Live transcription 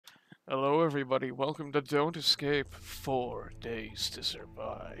Hello, everybody. Welcome to Don't Escape. 4 days to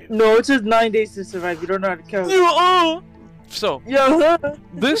survive. No, it says 9 days to survive. You don't know how to count. So, Yeah.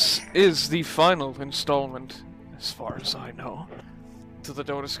 this is the final installment, as far as I know, to the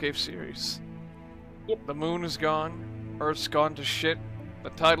Don't Escape series. Yep. The moon is gone, Earth's gone to shit, the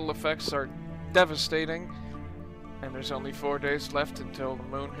tidal effects are devastating, and there's only 4 days left until the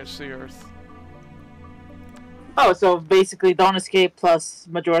moon hits the Earth. Oh, so basically Don't Escape plus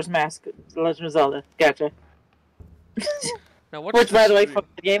Majora's Mask, The Legend of Zelda. Gotcha. Now, what's Which, by the way, screen? fuck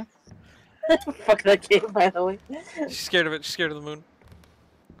the game. Fuck that game, by the way. She's scared of it. She's scared of the moon.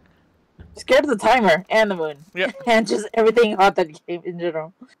 Scared of the timer and the moon. Yeah. And just everything about that game in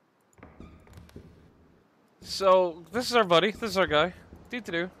general. So, this is our buddy. This is our guy.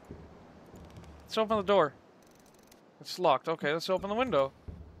 Doo-doo-doo. Let's open the door. It's locked. Okay, let's open the window.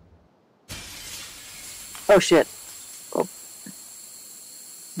 Oh shit. Oh.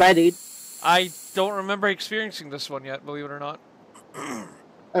 Bye, dude. I don't remember experiencing this one yet, believe it or not.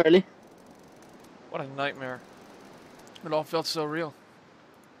 Early. What a nightmare. It all felt so real.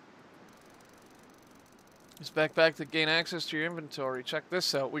 It's back to gain access to your inventory. Check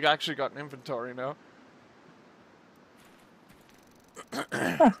this out. We actually got an inventory now.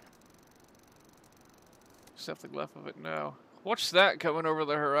 There's nothing left of it now. What's that coming over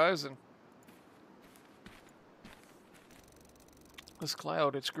the horizon? This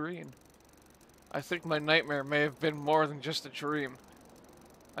cloud, it's green. I think my nightmare may have been more than just a dream.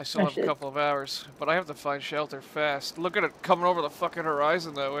 I still have a couple of hours, but I have to find shelter fast. Look at it coming over the fucking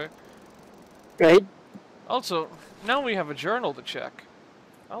horizon that way. Right? Also, now we have a journal to check.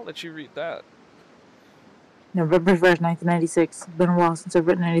 I'll let you read that. November 1st, 1996. It's been a while since I've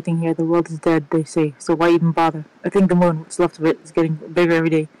written anything here. The world is dead, they say, so why even bother? I think the moon, what's left of it, is getting bigger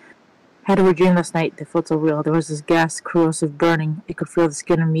every day. I had a dream last night that felt so real. There was this gas, corrosive burning. I could feel the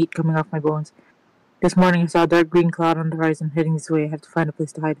skin and meat coming off my bones. This morning I saw a dark green cloud on the horizon heading this way. I have to find a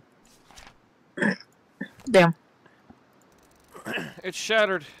place to hide. Damn. It's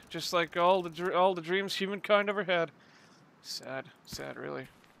shattered, just like all the dreams humankind ever had. Sad, really.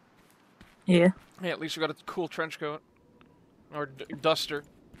 Yeah. Hey, at least we got a cool trench coat. Or duster.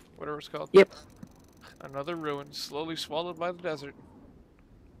 Whatever it's called. Yep. Another ruin, slowly swallowed by the desert.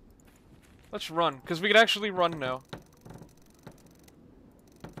 Let's run, because we can actually run now.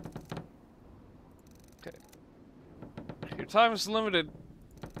 Okay. Your time is limited.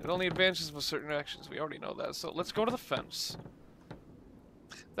 It only advances with certain actions. We already know that. So let's go to the fence.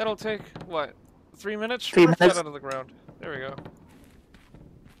 That'll take, what, 3 minutes? 3 Rip minutes. that out of the ground. There we go.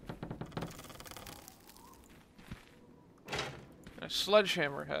 A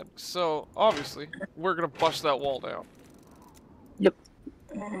sledgehammer head. So, obviously, we're gonna bust that wall down. Yep.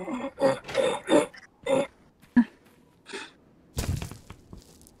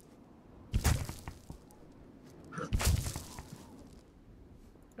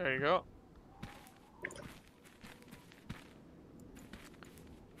 There you go.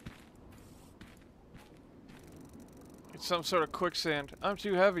 It's some sort of quicksand. I'm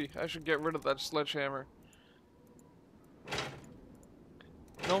too heavy. I should get rid of that sledgehammer.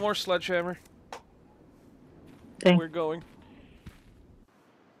 No more sledgehammer. Dang. We're going.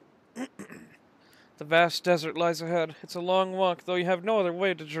 The vast desert lies ahead. It's a long walk, though you have no other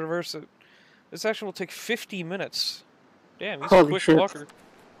way to traverse it. This action will take 50 minutes. Damn, he's a quick walker.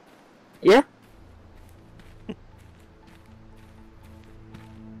 Yeah?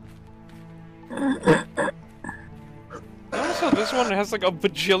 Notice how this one has like a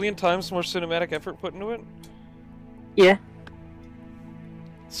bajillion times more cinematic effort put into it? Yeah.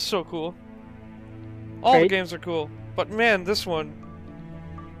 It's so cool. All the games are cool, but man, this one...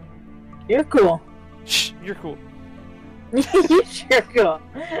 You're cool. Shh, you're cool. You're sure cool.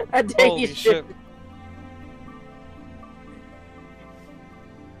 I dare Holy you shit.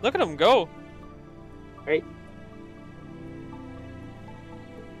 Look at him go. Right?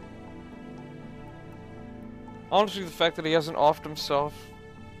 Honestly, the fact that he hasn't offed himself.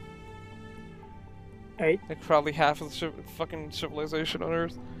 Right? Like probably half of the fucking civilization on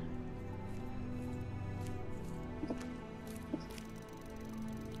Earth.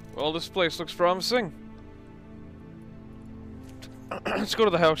 Well, this place looks promising. Let's go to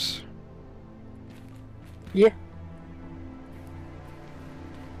the house. Yeah.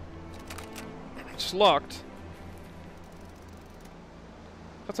 It's locked.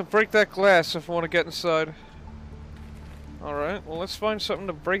 Have to break that glass if I want to get inside. Alright, well let's find something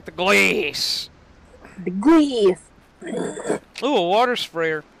to break the glass. The glass. Ooh, a water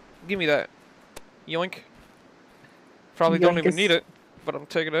sprayer. Give me that. Yoink. Probably don't even need it, but I'm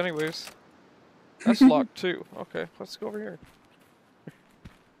taking it anyways. That's locked too. Okay, let's go over here.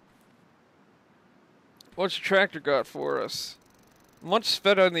 What's the tractor got for us? Once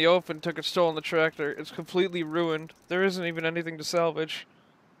sped out in the open, took its toll on the tractor. It's completely ruined. There isn't even anything to salvage.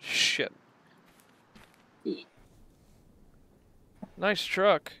 Shit. Nice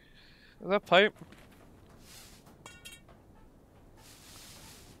truck. Is that pipe?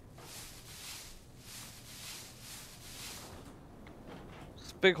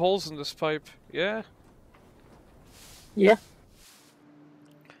 There's big holes in this pipe. Yeah? Yeah.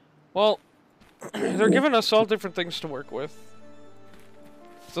 Well, they're giving us all different things to work with.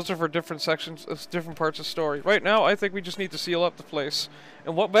 Those are for different sections, different parts of the story. Right now, I think we just need to seal up the place.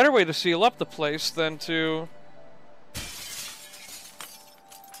 And what better way to seal up the place than to...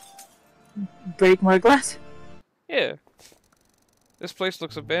 Break more glass? Yeah. This place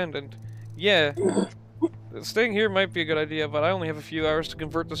looks abandoned. Yeah. Staying here might be a good idea, but I only have a few hours to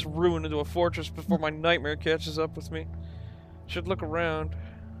convert this ruin into a fortress before my nightmare catches up with me. Should look around.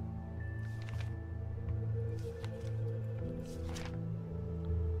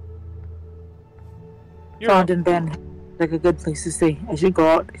 Found in Ben, like a good place to stay. I should go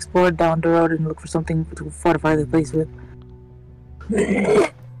out, explore down the road, and look for something to fortify the place with.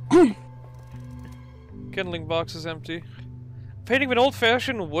 Kindling box is empty. Painting of an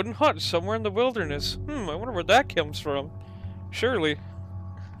old-fashioned wooden hut somewhere in the wilderness. I wonder where that comes from. Surely.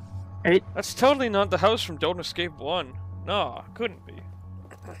 Right? That's totally not the house from Don't Escape 1. No, couldn't be.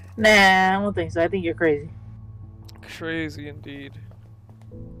 Nah, I don't think so. I think you're crazy. Crazy indeed.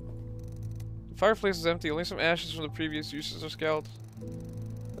 The fireplace is empty. Only some ashes from the previous uses are scalded.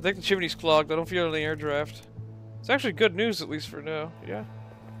 I think the chimney's clogged. I don't feel any air draft. It's actually good news, at least for now. Yeah.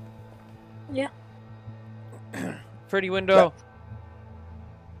 Yeah. Pretty window.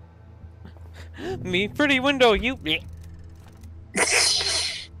 Me, pretty window. You. You're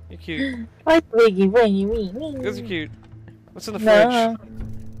cute. What's Wiggy when you mean? This is cute. What's in the fridge?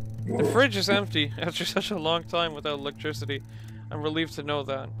 The fridge is empty after such a long time without electricity. I'm relieved to know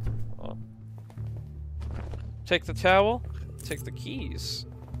that. Oh. Take the towel. Take the keys.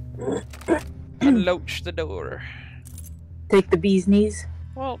 Unloach the door. Take the bee's knees.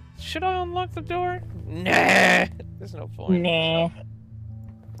 Well, should I unlock the door? Nah. There's no point. Nah.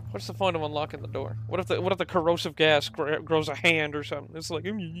 What's the point of unlocking the door? What if the corrosive gas grows a hand or something? It's like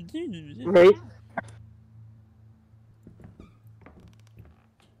right.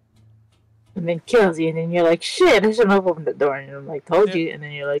 And then kills you, and then you're like, shit, I shouldn't have opened the door. And I'm like, told you. And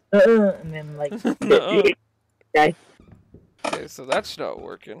then you're like, and then like, die. Okay, so that's not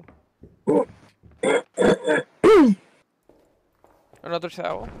working. Another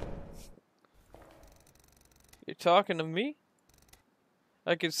towel. You're talking to me?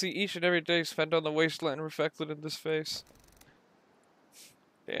 I can see each and every day spent on the wasteland reflected in this face.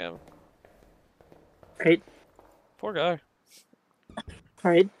 Damn. Right. Poor guy.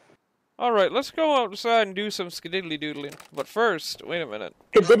 Right. Alright, let's go outside and do some skididdly doodling. But first, wait a minute.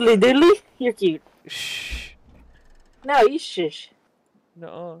 Skididdly doodly? You're cute. Shh. No, you shush.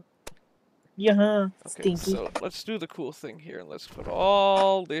 No. Yeah, Okay, stinky. so let's do the cool thing here and let's put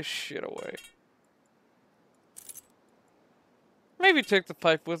all this shit away. Maybe take the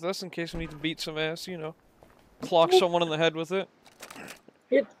pipe with us in case we need to beat some ass, you know. Clock someone in the head with it.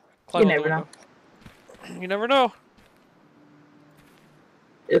 Yep. Climb You out the never know. window. You never know.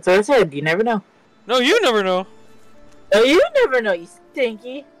 That's what I said, you never know. No, you never know. Oh, you never know, you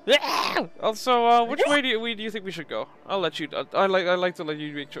stinky. Also, which way do you think we should go? I'll let you. I like to let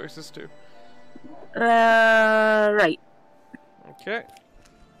you make choices too. Right. Okay.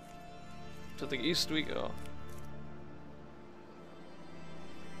 To the east we go.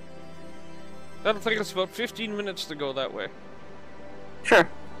 That'll take us about 15 minutes to go that way. Sure.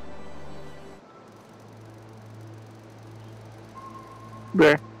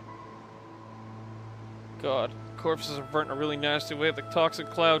 Where? God, corpses are burnt in a really nasty way. The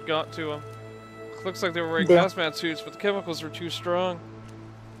toxic cloud got to them. Looks like they were wearing Yeah. hazmat suits, but the chemicals were too strong.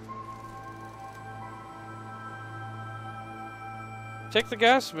 Take the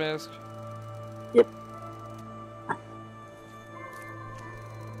gas mask. Yep.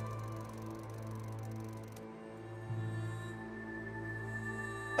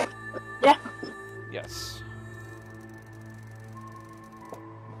 Yeah. Yes.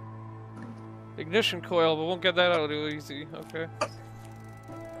 Ignition coil, but won't get that out too easy. Okay.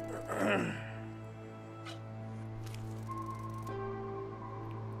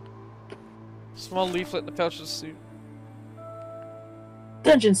 Small leaflet in the pouch of the suit.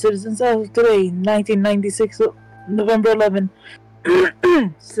 Attention, citizens, as of today, 1996, November 11.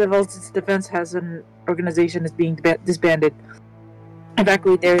 Civil Defense has an organization is being disbanded.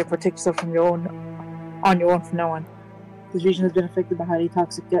 Evacuate the area, protect yourself on your own from now on. This region has been affected by highly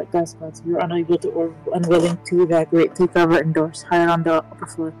toxic gas clouds. We are unable to or unwilling to evacuate. Take cover indoors, higher on the upper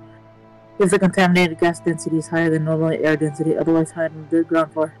floor. If the contaminated gas density is higher than normal air density, otherwise higher than the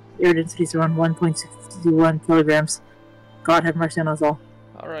ground floor. Air density is around 1.61 kilograms. God have mercy on us all.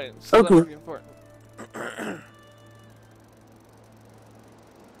 Alright, so okay. That would be important.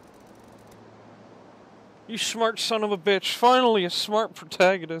 You smart son of a bitch. Finally, a smart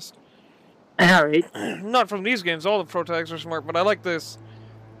protagonist. Alright. Not from these games, all the protagonists are smart, but I like this.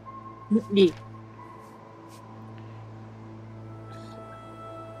 Yeah.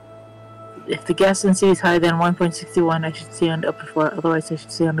 If the gas density is higher than 1.61, I should stay on the upper floor, otherwise I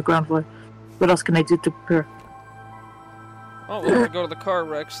should stay on the ground floor. What else can I do to prepare? Oh, we'll have to go to the car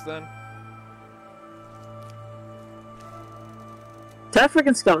wrecks then. Is that a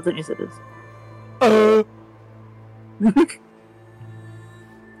freaking skeleton you said this?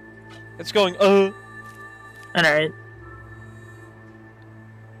 It's going, Alright.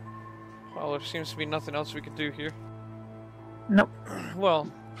 Well, there seems to be nothing else we could do here. Nope.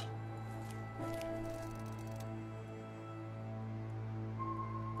 Well.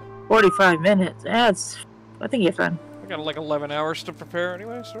 45 minutes. That's... I think you're fine. We got like 11 hours to prepare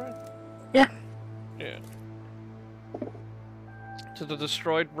anyways, right? Yeah. Yeah. To the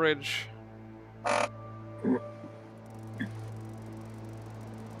destroyed bridge.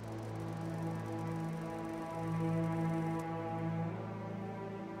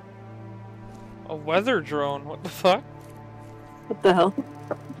 A weather drone? What the fuck? What the hell?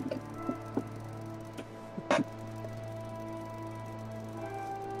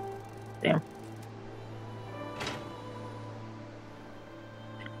 Damn.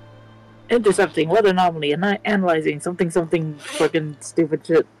 Intercepting weather anomaly and analyzing something fucking stupid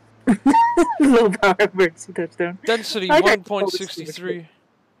shit. Low power emergency touchdown. Density 1.63.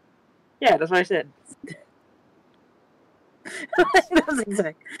 Yeah, that's what I said.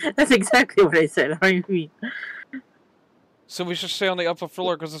 That's exactly what I said. How do you mean? So we should stay on the upper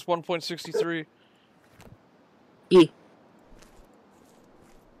floor because it's 1.63. E.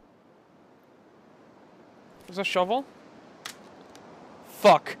 Is that a shovel?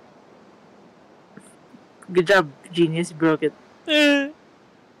 Fuck. Good job, genius. You broke it. I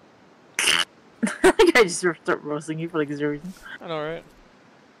think I just start roasting you for like 0 reason. I know, right?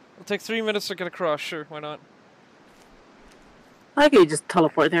 It'll take 3 minutes to get across. Sure, why not? I could just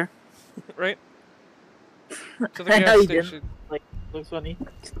teleport there. Right? To the gas station. Like, looks funny.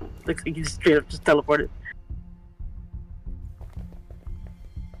 Looks like you just straight up just teleported.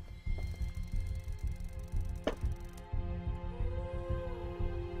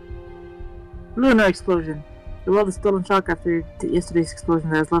 Lunar explosion. The world is still in shock after yesterday's explosion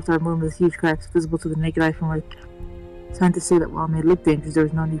that has left our moon with huge cracks visible to the naked eye from Earth. Scientists say that while it may look dangerous, there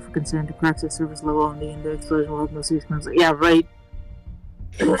is no need for concern. The cracks are surface level only, and the explosion will have no serious consequences. Yeah, right.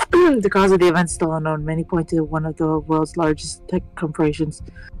 The cause of the event is still unknown. Many point to one of the world's largest tech corporations,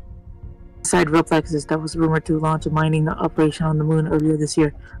 Side Replexes, that was rumored to launch a mining operation on the moon earlier this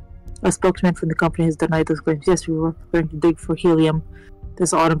year. A spokesman from the company has denied those claims. Yes, we were preparing to dig for helium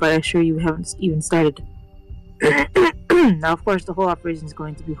this autumn, but I assure you we haven't even started. Now, of course, the whole operation is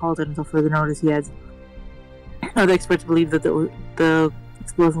going to be halted until further notice, he adds. Other experts believe that the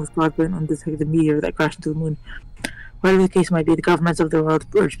explosion was caused by an undetected meteor that crashed into the moon. Whatever the case might be, the governments of the world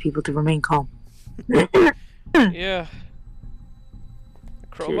urge people to remain calm. Yeah. A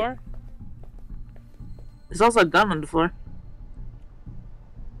crowbar? There's also a gun on the floor.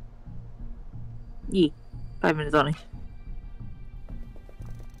 Yee. 5 minutes only.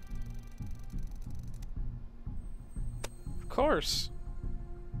 Of course.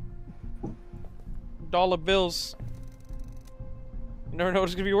 Dollar bills. You never know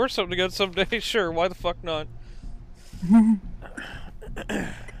it's gonna be worth something again someday. Sure, why the fuck not?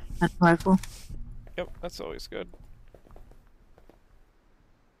 That's rifle. Yep, that's always good.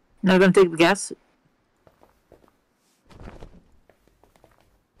 Now gonna take the gas?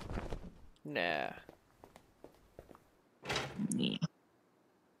 Nah. Yeah.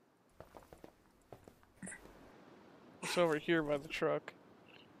 It's over here by the truck.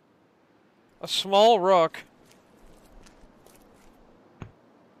 A small rock.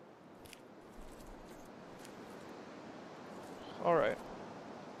 Alright.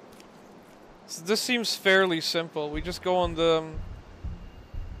 So this seems fairly simple. We just go on the...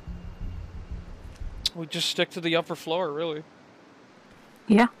 we just stick to the upper floor, really.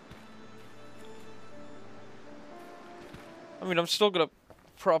 Yeah. I mean, I'm still gonna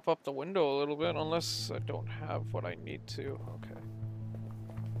prop up the window a little bit, unless I don't have what I need to. Okay.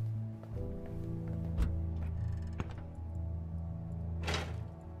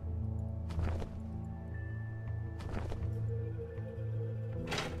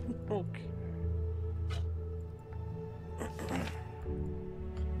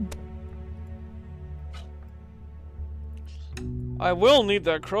 I will need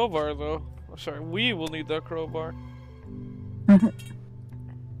that crowbar, though. Oh, sorry, we will need that crowbar.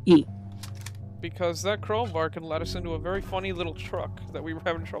 E. Because that crowbar can let us into a very funny little truck that we were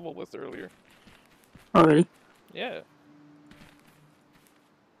having trouble with earlier. Already? Yeah.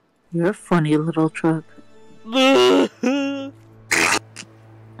 You're a funny little truck. You're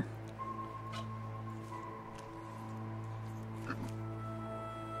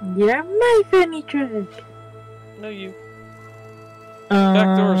my funny truck. No, you.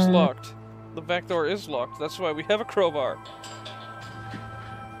 Back door is locked. The back door is locked. That's why we have a crowbar.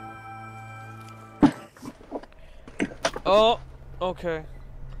 Oh, okay.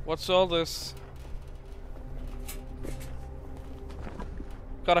 What's all this?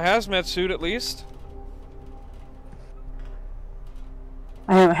 Got a hazmat suit at least.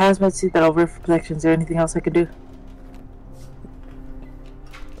 I have a hazmat suit that'll wear for protection. Is there anything else I could do?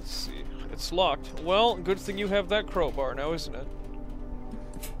 Let's see. It's locked. Well, good thing you have that crowbar now, isn't it?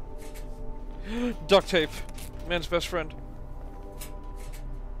 Duct tape. Man's best friend.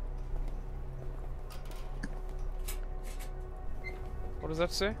 What does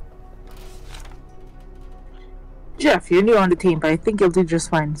that say? Jeff, you're new on the team, but I think you'll do just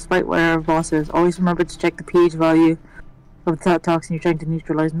fine, despite what our boss is. Always remember to check the pH value of the toxin you're trying to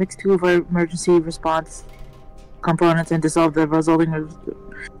neutralize. Mix 2 of our emergency response components and dissolve the resulting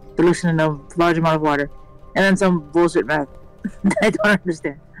solution in a large amount of water. And then some bullshit math that I don't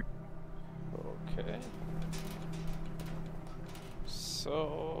understand. Okay.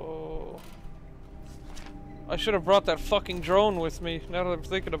 So... I should have brought that fucking drone with me, now that I'm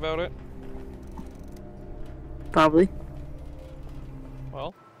thinking about it. Probably.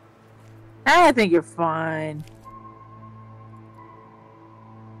 Well. I think you're fine.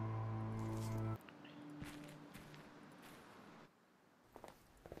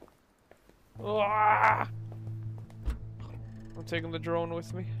 Ah! I'm taking the drone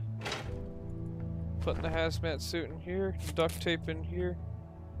with me. Putting the hazmat suit in here, duct tape in here.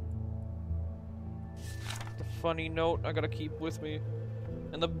 The funny note I gotta keep with me.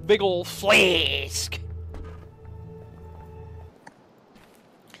 And the big ol' flask!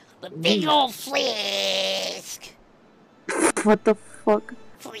 The big ol' flask! What the fuck?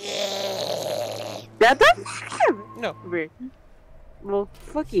 Flask! That? No. Weird. Well,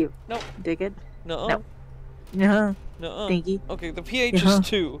 fuck you. No. Dickhead. Nuh-uh. No. No. Nuh-uh. Thank you. Okay, the pH is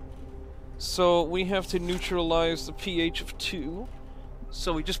 2. So we have to neutralize the pH of 2.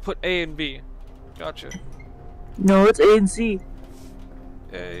 So we just put A and B. Gotcha. No, it's A and C.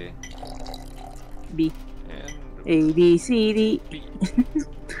 A. B. And A, B, C, D. B.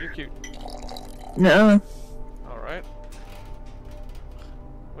 You're cute. No. Alright.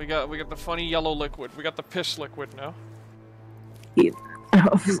 We got the funny yellow liquid. We got the piss liquid now.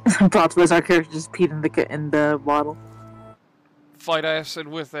 Plot twist, our character just peed in the bottle. Fight acid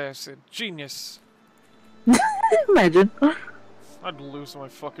with acid. Genius. Imagine. I'd lose my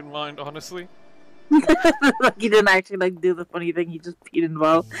fucking mind, honestly. Like he didn't actually like do the funny thing, he just peed in the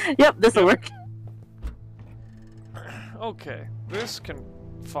bottle. Yep, this'll work. Okay, this can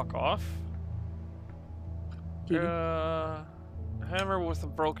fuck off. Hammer with a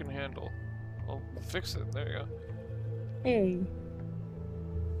broken handle. I'll fix it, there you go. Hey.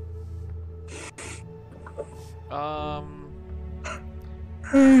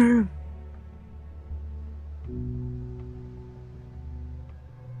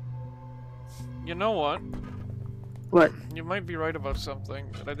 You know what? What? You might be right about something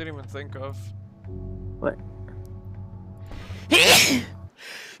that I didn't even think of. What?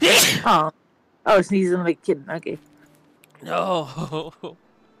 Oh. Oh, sneezing like a kid. Okay. No.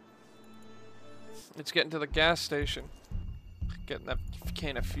 It's getting to the gas station. Getting that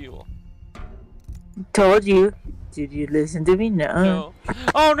can of fuel. Told you. Did you listen to me? No.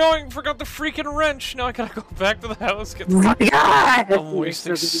 Oh no, I forgot the freaking wrench! Now I gotta go back to the house. Get Oh my god! I'm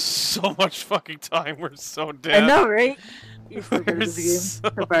wasting so much fucking time. We're so dead. I know, right? You're so good We're at the game. so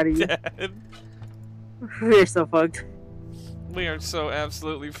I'm proud of you. dead. We're so fucked. We are so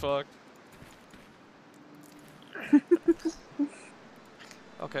absolutely fucked.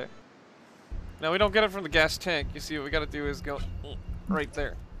 Okay. Now we don't get it from the gas tank. You see, what we gotta do is go right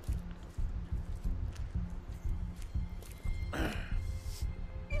there.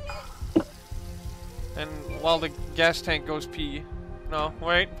 And while the gas tank goes pee... No,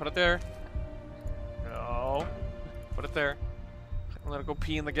 wait, put it there. No. Put it there. And let it go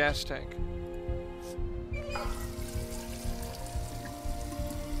pee in the gas tank.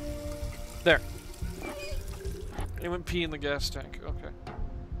 There. It went pee in the gas tank. Okay.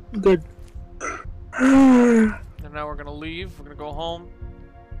 Good. And now we're gonna leave. We're gonna go home.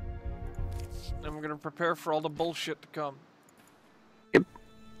 And we're gonna prepare for all the bullshit to come.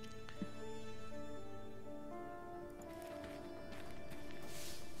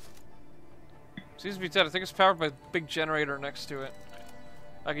 Seems to be dead. I think it's powered by a big generator next to it.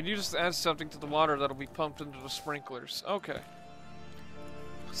 I could just add something to the water that'll be pumped into the sprinklers. Okay.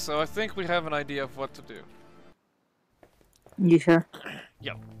 So I think we have an idea of what to do. You sure?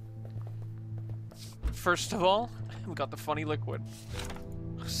 Yep. First of all, we got the funny liquid.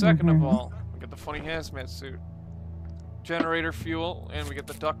 Second of all, we got the funny hazmat suit. Generator fuel, and we get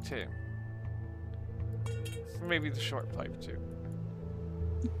the duct tape. Maybe the short pipe too.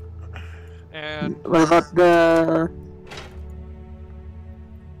 And what about the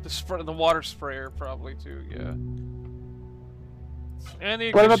the water sprayer probably too, yeah. And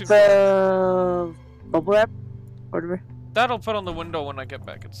the what about the bubble wrap? Whatever. That'll put on the window when I get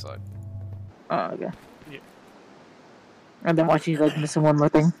back inside. Oh, okay. Yeah. And then watching like missing one more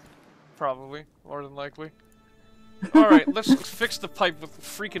thing. Probably, more than likely. Alright, let's fix the pipe with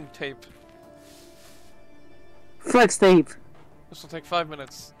freaking tape. Flex tape. This will take 5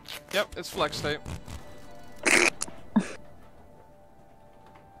 minutes. Yep, it's flex tape.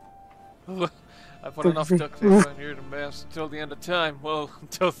 I put enough duct tape on here to mask until the end of time. Well,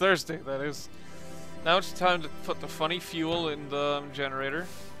 until Thursday, that is. Now it's time to put the funny fuel in the generator.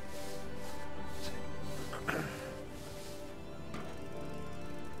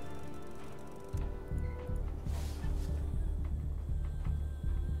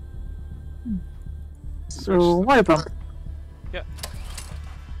 So, water pump. Yeah.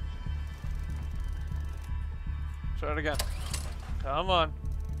 Try it again. Come on.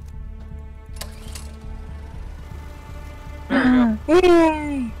 There we go.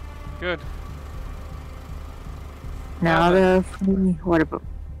 Yay! Good. Now the funny water pump.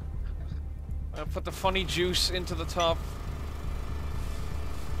 I'll put the funny juice into the top.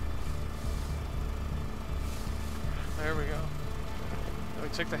 There we go. Now we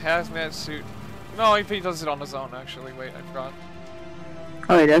take the hazmat suit. No, he does it on his own, actually. Wait, I forgot.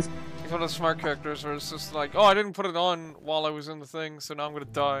 Oh, he does? He's one of the smart characters where it's just like, oh, I didn't put it on while I was in the thing, so now I'm gonna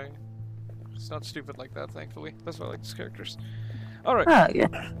die. It's not stupid like that, thankfully. That's why I like these characters. Alright. Oh,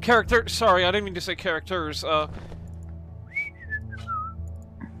 yeah. Character. Sorry, I didn't mean to say characters. Okay,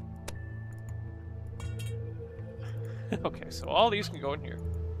 so all these can go in here.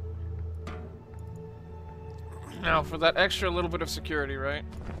 Now, for that extra little bit of security, right?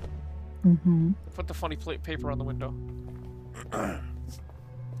 Mm-hmm. Put the funny paper on the window.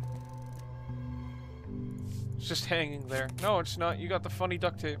 It's just hanging there. No, it's not. You got the funny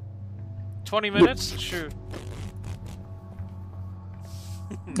duct tape. 20 minutes? Shoot.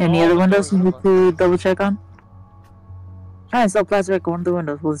 Any other windows you need to double check on? I saw plastic on one of the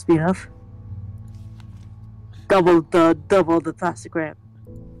windows. Will this be enough? Double the plastic wrap.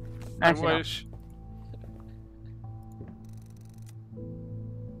 Actually, I wish.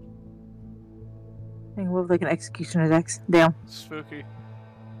 I think we'll have like an executioner's X. Damn. Spooky.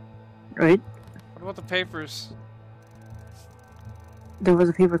 Right? What about the papers? There was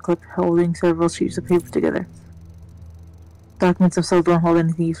a paper clip holding several sheets of paper together. Documents themselves don't hold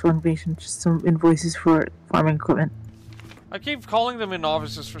anything useful information, just some invoices for farming equipment. I keep calling them in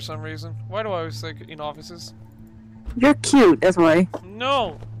offices for some reason. Why do I always think in offices? You're cute, that's why.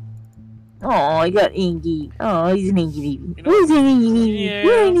 No! Oh, I got Ingy. Oh, he's an Ingy baby. You know, He's an Ingy baby. yeah,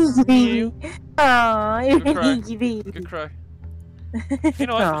 You're an Ingy baby. Oh, you're Good an cry. Ingy baby. Good cry. You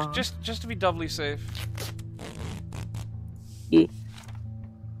know what? Aw. Just to be doubly safe. Yeah.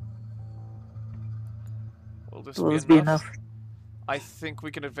 Will this Will be this be enough? enough? I think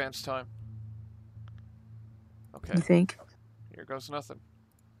we can advance time. Okay. You think? Here goes nothing.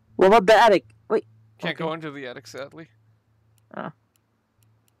 What about the attic? Wait. Can't Okay. go into the attic, sadly. Oh.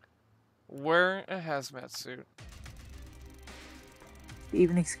 Wear a hazmat suit. The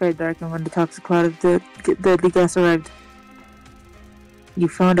evening sky darkened when the toxic cloud of deadly gas arrived. You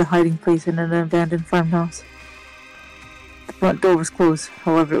found a hiding place in an abandoned farmhouse. The front door was closed,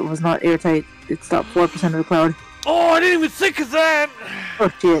 however it was not airtight. It stopped 4% of the cloud. Oh, I didn't even think of that! Oh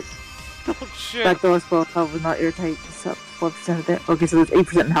shit. Oh shit. Back door was closed, however not airtight. It stopped 4% of that. Okay, so there's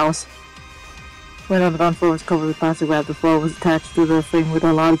 8% in the house. When on the ground floor was covered with plastic wrap, the floor was attached to the frame with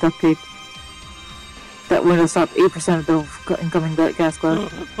a lot of duct tape. That window stopped 8% of the incoming gas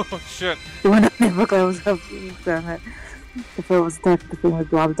cloud. Oh shit. The window never closed up. The floor was attached to the frame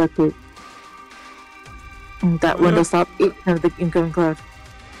with a lot of duct tape. And that window stopped 8% of the incoming cloud.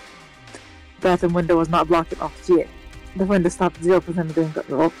 The bathroom window was not blocked at all. Shit. The window stopped 0% of the incoming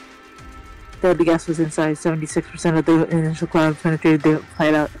cloud. The gas was inside. 76% of the initial cloud penetrated the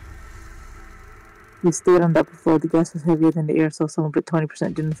hideout. You stayed on the upper floor. The gas was heavier than the air, so some of it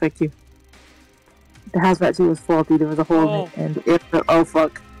 20% didn't affect you. The hazmat suit was faulty. There was a hole in it, and the air. Oh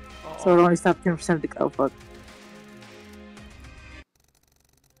fuck. So it only stopped 10% of the. Oh fuck.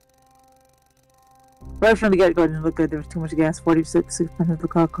 Right from the get-go, it didn't look good. There was too much gas. 46% of the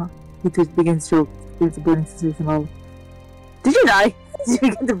car. He just begins to choke. There's a burning sensation all. Did you die? Did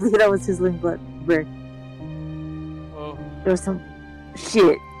you begin to bleed out with sizzling blood? Where? Oh. There was some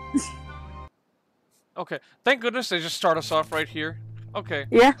shit. Okay. Thank goodness they just start us off right here. Okay.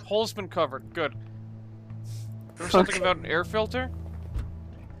 Yeah. Hole's been covered. Good. There was Fuck. something about an air filter?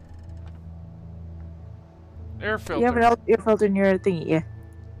 Air filter. You have an air filter in your thingy, yeah.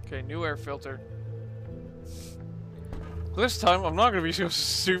 Okay, new air filter. This time, I'm not gonna be so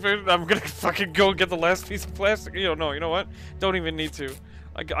stupid. I'm gonna fucking go get the last piece of plastic. You know what? Don't even need to.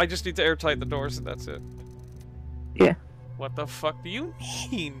 I just need to airtight the doors and that's it. Yeah. What the fuck do you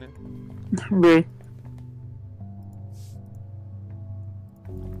mean? Really?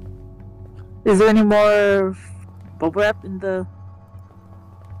 Is there any more bubble wrap in the...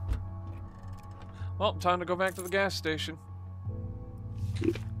 Well, time to go back to the gas station.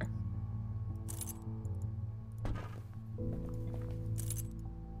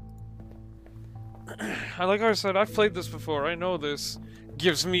 Like I said, I've played this before. I know this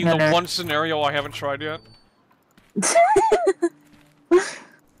gives me the one scenario I haven't tried yet. Okay.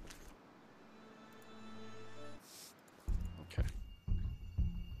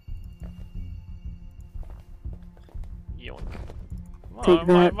 Yoink.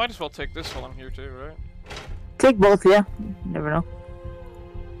 Well, I might as well take this while I'm here too, right? Take both, yeah. Never know.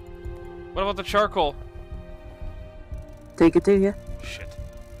 What about the charcoal? Take it too, yeah. Shit.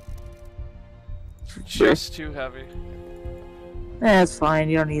 Just too heavy. That's fine,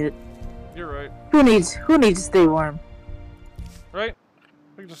 you don't need it. You're right. Who needs to stay warm? Right?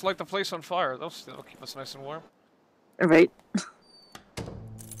 We can just light the place on fire. That'll keep us nice and warm. Right.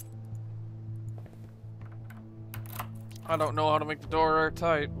 I don't know how to make the door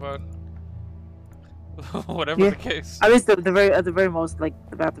airtight, but whatever the case. At least at the very most, like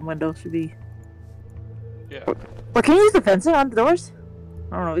the bathroom window should be. Yeah. But can you use the fencing on the doors?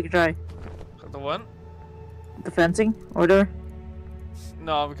 I don't know. We could try. The what? The fencing or whatever.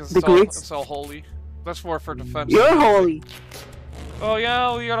 No, because it's all holy. That's more for defense. You're holy. Oh yeah,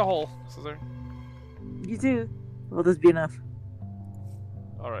 well, you got a hole. So there. You too. Will this be enough?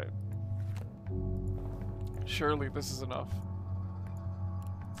 All right. Surely this is enough.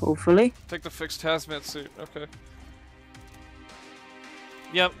 Hopefully. Take the fixed hazmat suit. Okay.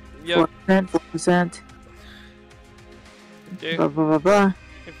 Yep. Yep. 4%. 4%. Okay. Blah blah blah blah.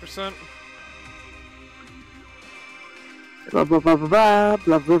 8%. Blah blah blah blah blah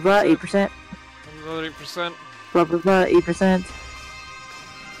blah blah blah. 8%. Another 8%. Blah blah blah. 8%.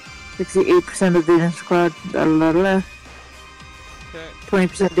 68% of the initial cloud. Blah blah blah. Okay.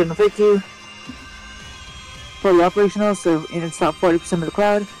 20% didn't affect you. Fully operational, so it's not 40% of the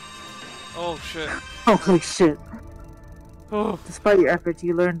cloud. Oh shit. Holy shit. Oh. Despite your efforts,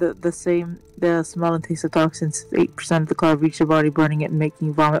 you learned the smell and taste of toxins. 8% of the cloud reached your body, burning it and making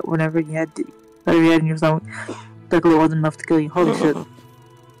you vomit whenever you had in your stomach. Luckily, it wasn't enough to kill you. Holy shit.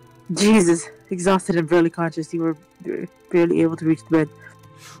 Jesus. Exhausted and barely conscious, you were barely able to reach the bed.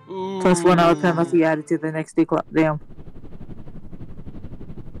 Ooh. Plus 1 hour penalty added to the next day clock. Damn.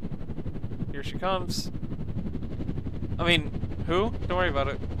 Here she comes. I mean, who? Don't worry about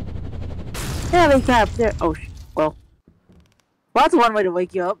it. Yeah, they capped there. Oh, well. Well, that's one way to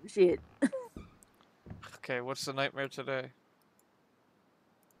wake you up. Shit. Okay, what's the nightmare today?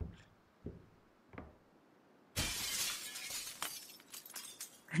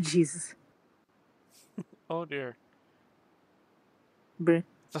 Jesus. Oh dear. Bruh.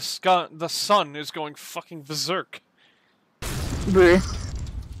 The sun is going fucking berserk. Bruh.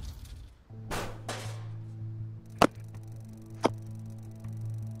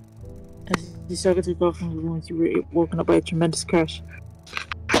 As you struggled to go from the room, you were woken up by a tremendous crash.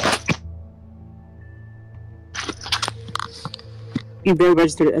 You barely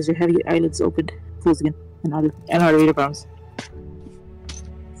registered it as your heavy eyelids opened, closed again, and out of your arms.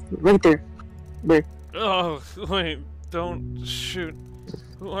 Right there. There. Oh, wait, don't shoot.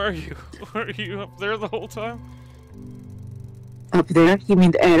 Who are you? Were you up there the whole time? Up there? You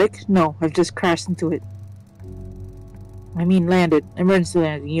mean the attic? No, I've just crashed into it. I mean landed. Emergency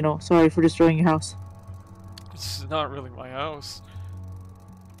landing, you know. Sorry for destroying your house. It's not really my house.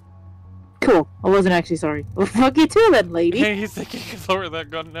 Cool. I wasn't actually sorry. Well, fuck you too then, lady. Hey, you think you can lower that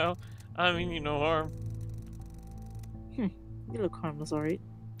gun now? I mean, you no harm. You look harmless, alright.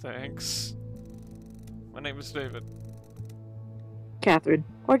 Thanks. My name is David. Catherine.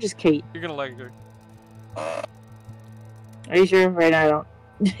 Or just Kate. You're gonna like her. Are you sure? Right now I don't.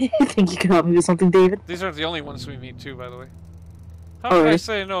 I think you can help me with something, David? These aren't the only ones we meet too, by the way. How can I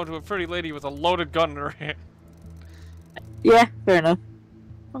say no to a pretty lady with a loaded gun in her hand? Yeah, fair enough.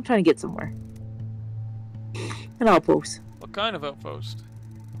 I'm trying to get somewhere. An outpost. What kind of outpost?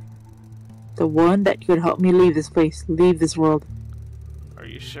 The one that could help me leave this place, leave this world. Are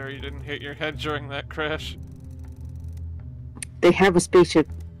you sure you didn't hit your head during that crash? They have a spaceship.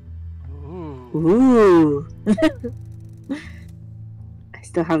 Ooh. Ooh. I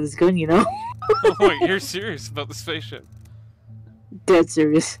still have this gun, you know? Wait, you're serious about the spaceship? Dead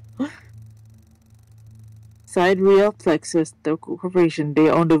serious. Sidereal Plexus, the corporation, they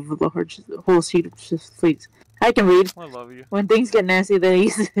own the whole sheet of fleets. I can read. I love you. When things get nasty, they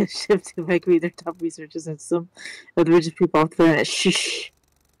use the ship to evacuate their top researchers and some of the richest people off the planet. Shh.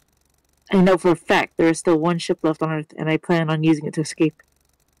 I know for a fact there is still one ship left on Earth, and I plan on using it to escape.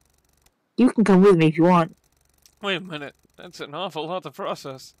 You can come with me if you want. Wait a minute. That's an awful lot to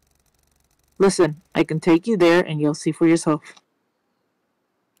process. Listen, I can take you there, and you'll see for yourself.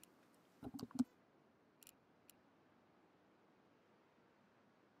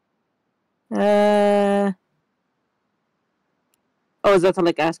 Oh, is that to,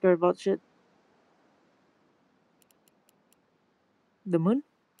 like, ask her about shit? The moon?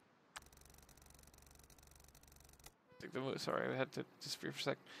 Sorry, I had to disappear for a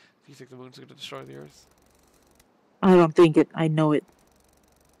sec. Do you think the moon's going to destroy the Earth? I don't think it. I know it.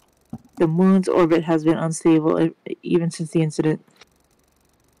 The moon's orbit has been unstable even since the incident.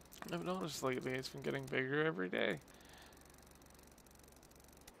 I've noticed lately it's been getting bigger every day.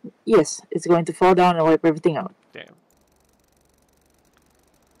 Yes, it's going to fall down and wipe everything out. Damn.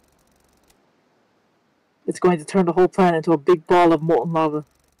 It's going to turn the whole planet into a big ball of molten lava.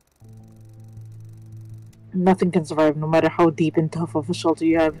 Nothing can survive, no matter how deep and tough of a shelter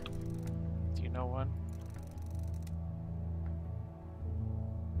you have. Do you know one?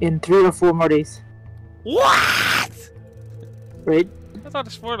 In 3 or 4 more days. What? Right? I thought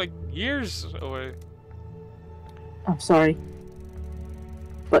it's more like years away. I'm sorry.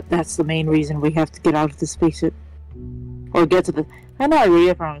 But that's the main reason we have to get out of the spaceship. Or get to the... I know,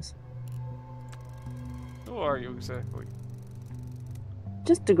 I promise. Who are you exactly?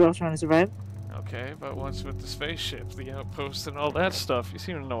 Just a girl trying to survive. Okay, but what's with the spaceship, the outpost, and all that stuff? You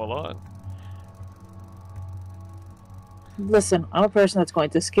seem to know a lot. Listen, I'm a person that's going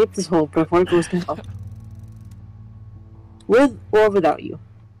to escape this hole before it goes to hell. With or without you.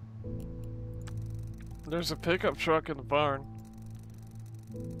 There's a pickup truck in the barn.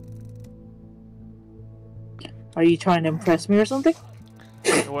 Are you trying to impress me or something?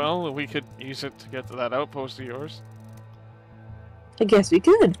 Well, we could use it to get to that outpost of yours. I guess we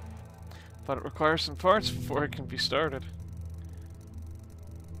could. But it requires some parts before it can be started.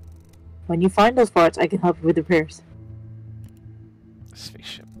 When you find those parts, I can help you with repairs.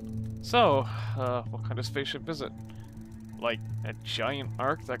 Spaceship. So, what kind of spaceship is it? Like a giant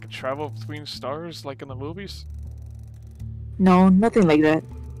arc that could travel between stars like in the movies? No, nothing like that.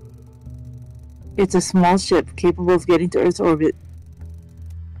 It's a small ship capable of getting to Earth's orbit.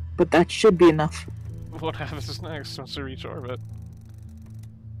 But that should be enough. What happens next once we reach orbit?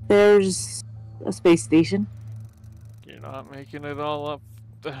 There's a space station. You're not making it all up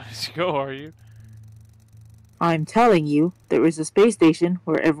as you go, are you? I'm telling you, there is a space station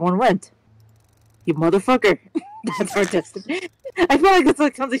where everyone went. You motherfucker. That's our destiny. I feel like that's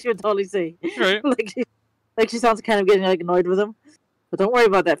like something she would totally say. Right. like she sounds kind of getting like annoyed with him. But don't worry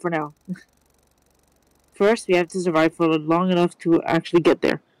about that for now. First, we have to survive for long enough to actually get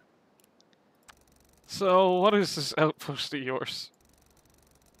there. So, what is this outpost of yours?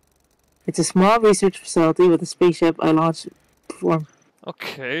 It's a small research facility with a spaceship I launched before.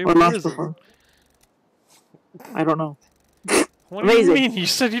 Okay, Or where launched is it? before. I don't know. What do you mean? You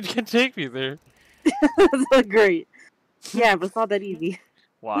said you can take me there. That's great. Yeah, but it's not that easy.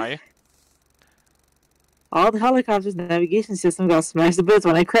 Why? All the helicopter's navigation system got smashed to bits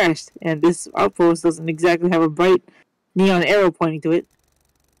when I crashed, and this outpost doesn't exactly have a bright neon arrow pointing to it.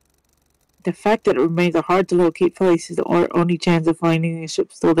 The fact that it remains a hard to locate place is the only chance of finding a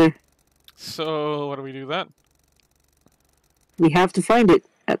ship still there. So, what do we do then? We have to find it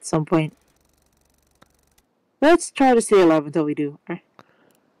at some point. Let's try to stay alive until we do.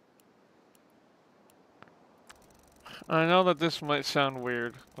 I know that this might sound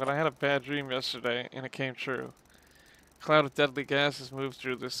weird, but I had a bad dream yesterday, and it came true. A cloud of deadly gases moved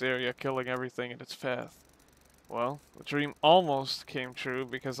through this area, killing everything in its path. Well, the dream almost came true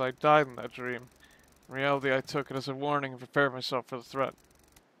because I died in that dream. In reality, I took it as a warning and prepared myself for the threat.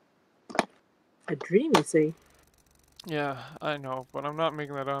 A dream, you say? Yeah, I know, but I'm not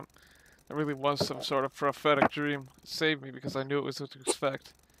making that up. It really was some sort of prophetic dream. It saved me because I knew it was what to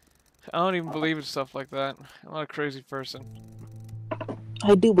expect. I don't even believe in stuff like that. I'm not a crazy person.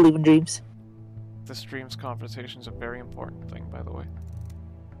 I do believe in dreams. This dream's confrontation is a very important thing, by the way.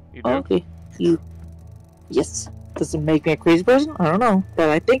 You do? Okay. Yes. Does it make me a crazy person? I don't know. But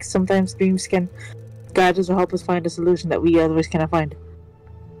I think sometimes dreams can guide us or help us find a solution that we otherwise cannot find.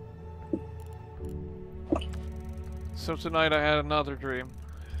 So tonight I had another dream.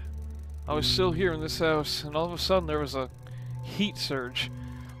 I was still here in this house, and all of a sudden there was a heat surge.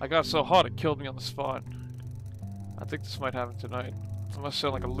 I got so hot it killed me on the spot. I think this might happen tonight. I must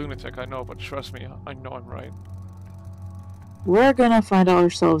sound like a lunatic, I know, but trust me, I know I'm right. We're gonna find out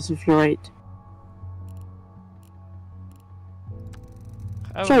ourselves if you're right.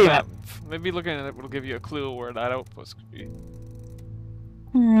 Have Show a you map. Maybe looking at it will give you a clue where that outpost could be.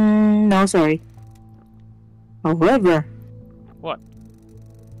 No, sorry. However... What?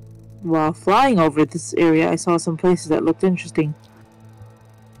 While flying over this area, I saw some places that looked interesting.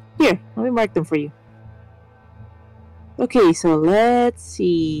 Here, let me mark them for you. Okay, so let's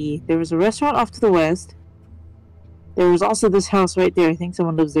see. There was a restaurant off to the west. There was also this house right there. I think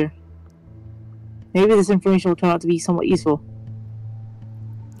someone lives there. Maybe this information will turn out to be somewhat useful.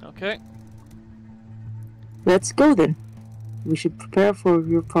 Okay. Let's go then. We should prepare for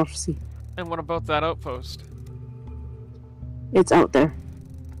your prophecy. And what about that outpost? It's out there.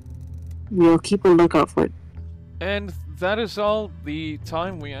 We'll keep a lookout for it. And that is all the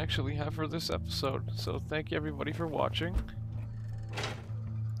time we actually have for this episode. So thank you everybody for watching.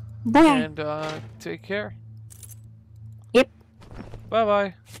 Bye. And take care. Yep.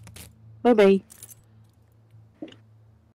 Bye-bye. Bye-bye.